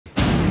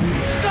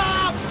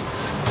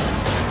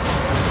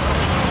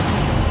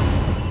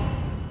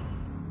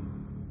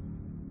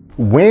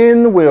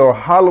When will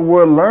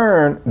Hollywood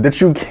learn that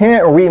you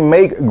can't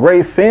remake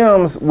great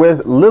films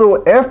with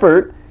little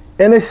effort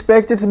and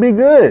expect it to be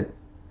good?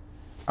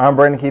 I'm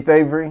Brandon Keith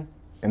Avery,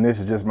 and this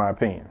is just my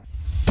opinion.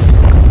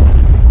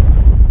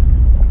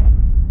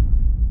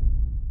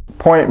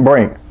 Point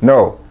Break.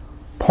 No.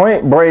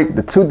 Point Break,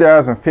 the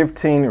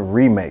 2015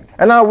 remake.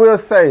 And I will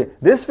say,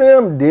 this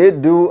film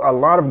did do a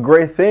lot of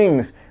great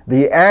things.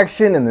 The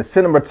action and the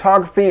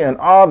cinematography and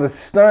all the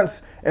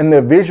stunts and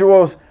the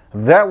visuals,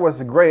 that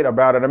was great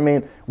about it. I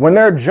mean, when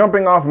they're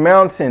jumping off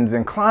mountains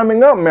and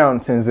climbing up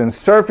mountains and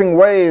surfing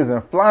waves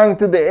and flying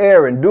through the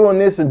air and doing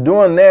this and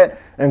doing that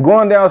and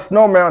going down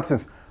snow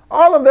mountains,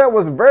 all of that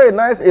was very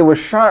nice. It was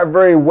shot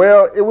very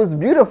well. It was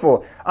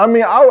beautiful. I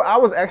mean, I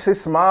was actually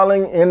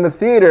smiling in the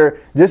theater,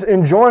 just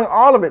enjoying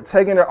all of it,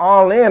 taking it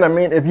all in. I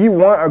mean, if you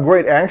want a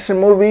great action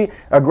movie,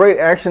 a great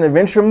action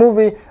adventure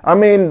movie, I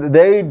mean,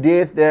 they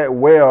did that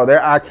well.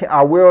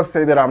 I will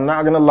say that I'm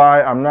not going to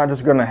lie. I'm not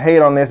just going to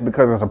hate on this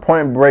because it's a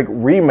Point Break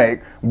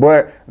remake,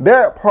 but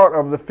that part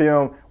of the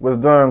film was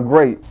done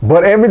great.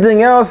 But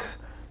everything else,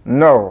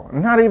 no,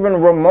 not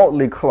even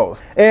remotely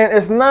close. And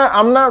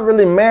I'm not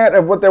really mad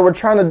at what they were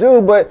trying to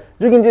do, but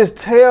you can just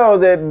tell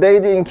that they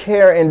didn't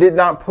care and did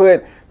not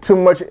put too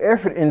much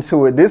effort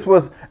into it. This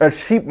was a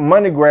cheap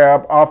money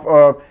grab off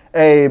of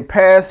a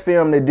past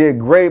film that did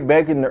great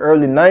back in the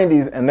early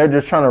 90s, and they're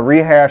just trying to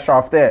rehash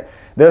off that.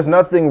 There's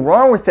nothing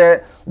wrong with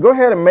that. Go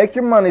ahead and make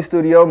your money,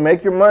 studio,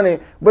 make your money,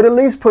 but at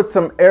least put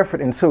some effort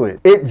into it.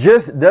 It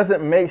just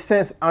doesn't make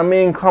sense. I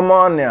mean, come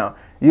on now.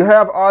 You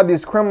have all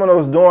these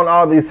criminals doing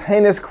all these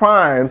heinous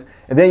crimes,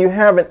 and then you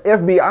have an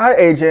FBI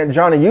agent,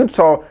 Johnny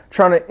Utah,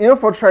 trying to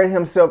infiltrate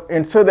himself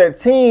into that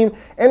team,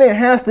 and it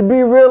has to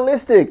be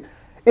realistic.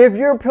 If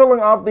you're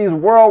pulling off these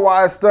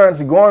worldwide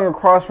stunts, going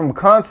across from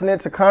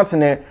continent to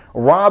continent,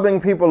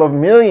 robbing people of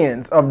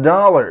millions of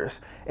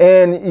dollars,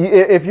 and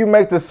if you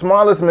make the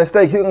smallest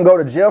mistake, you can go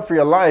to jail for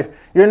your life.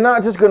 You're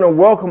not just going to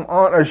welcome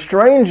on a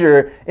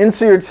stranger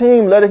into your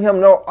team, letting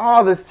him know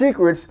all the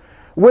secrets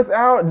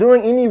without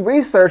doing any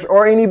research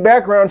or any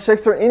background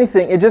checks or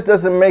anything. It just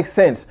doesn't make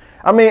sense.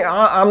 I mean,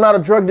 I'm not a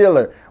drug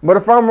dealer, but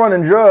if I'm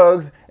running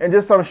drugs and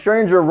just some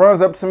stranger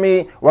runs up to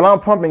me while I'm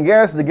pumping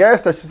gas at the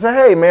gas station, say,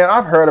 hey man,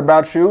 I've heard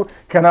about you.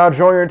 Can I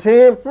join your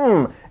team?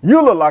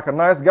 You look like a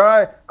nice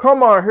guy.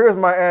 Come on, here's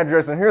my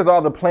address and here's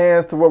all the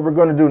plans to what we're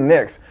going to do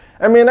next.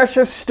 I mean, that's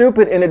just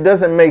stupid and it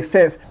doesn't make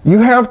sense. You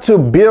have to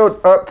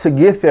build up to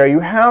get there. You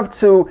have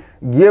to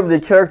give the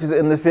characters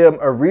in the film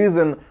a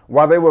reason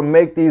why they will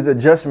make these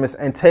adjustments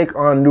and take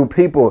on new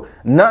people,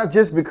 not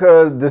just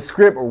because the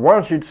script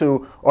wants you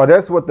to or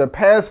that's what the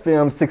past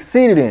film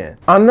succeeded in.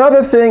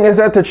 Another thing is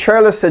that the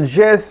trailer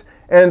suggests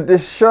and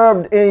is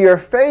shoved in your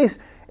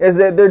face is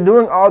that they're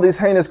doing all these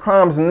heinous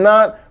crimes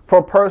not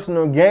for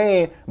personal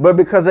gain, but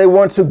because they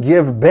want to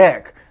give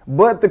back.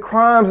 But the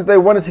crimes that they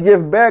wanted to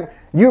give back,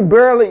 you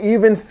barely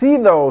even see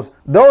those.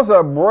 Those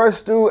are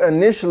brushed through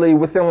initially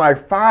within like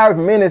 5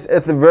 minutes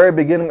at the very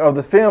beginning of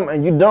the film,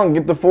 and you don't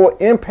get the full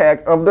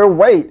impact of their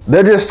weight.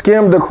 They're just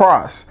skimmed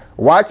across.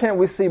 Why can't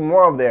we see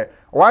more of that?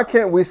 Why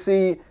can't we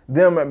see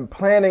them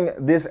planning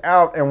this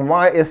out and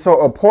why it's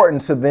so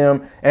important to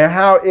them and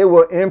how it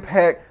will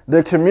impact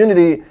the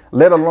community,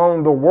 let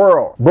alone the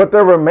world? But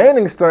the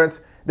remaining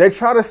stunts, they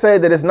try to say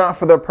that it's not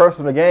for their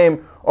personal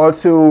gain or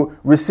to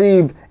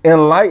receive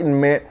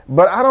enlightenment,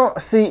 but I don't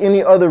see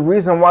any other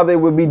reason why they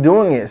would be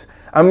doing this.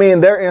 I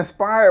mean, they're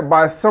inspired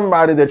by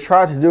somebody that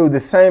tried to do the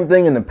same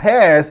thing in the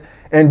past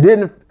and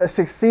didn't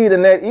succeed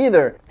in that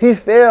either. He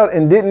failed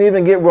and didn't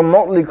even get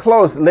remotely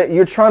close.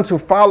 You're trying to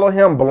follow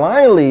him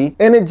blindly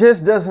and it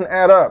just doesn't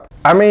add up.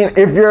 I mean,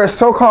 if your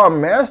so-called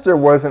master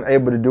wasn't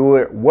able to do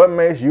it, what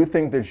makes you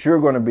think that you're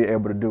going to be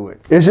able to do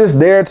it? It's just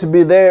there to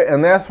be there,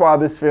 and that's why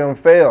this film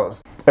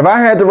fails. If I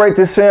had to rate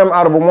this film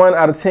out of a 1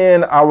 out of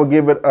 10, I would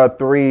give it a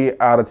 3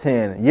 out of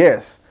 10.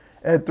 Yes,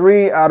 a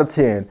 3 out of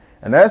 10.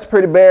 And that's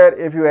pretty bad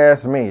if you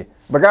ask me.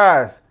 But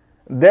guys,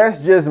 that's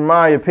just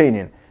my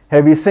opinion.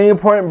 Have you seen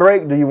Point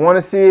Break? Do you want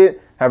to see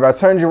it? Have I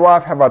turned you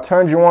off? Have I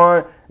turned you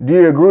on? Do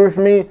you agree with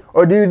me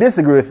or do you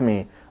disagree with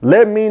me?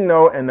 Let me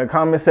know in the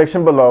comment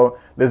section below.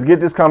 Let's get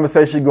this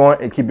conversation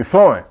going and keep it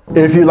flowing.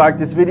 If you like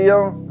this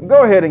video,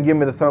 go ahead and give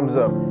me the thumbs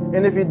up.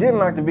 And if you didn't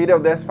like the video,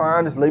 that's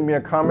fine. Just leave me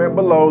a comment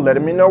below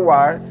letting me know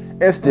why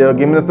and still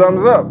give me the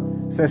thumbs up.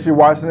 Since you're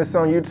watching this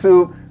on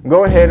YouTube,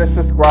 go ahead and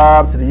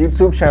subscribe to the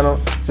YouTube channel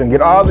so you can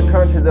get all the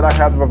content that I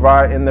have to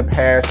provide in the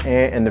past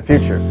and in the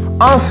future.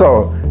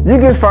 Also, you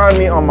can find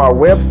me on my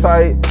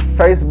website,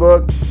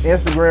 Facebook,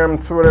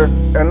 Instagram, Twitter,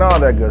 and all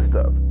that good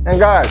stuff. And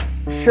guys,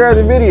 share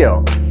the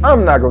video.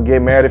 I'm not gonna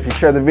get mad if you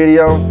share the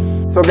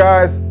video. So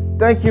guys,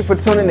 thank you for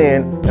tuning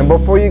in. And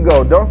before you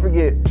go, don't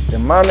forget that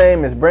my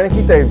name is Brandon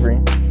Keith Avery,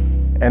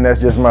 and that's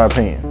just my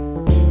opinion.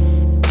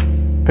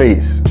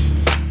 Peace.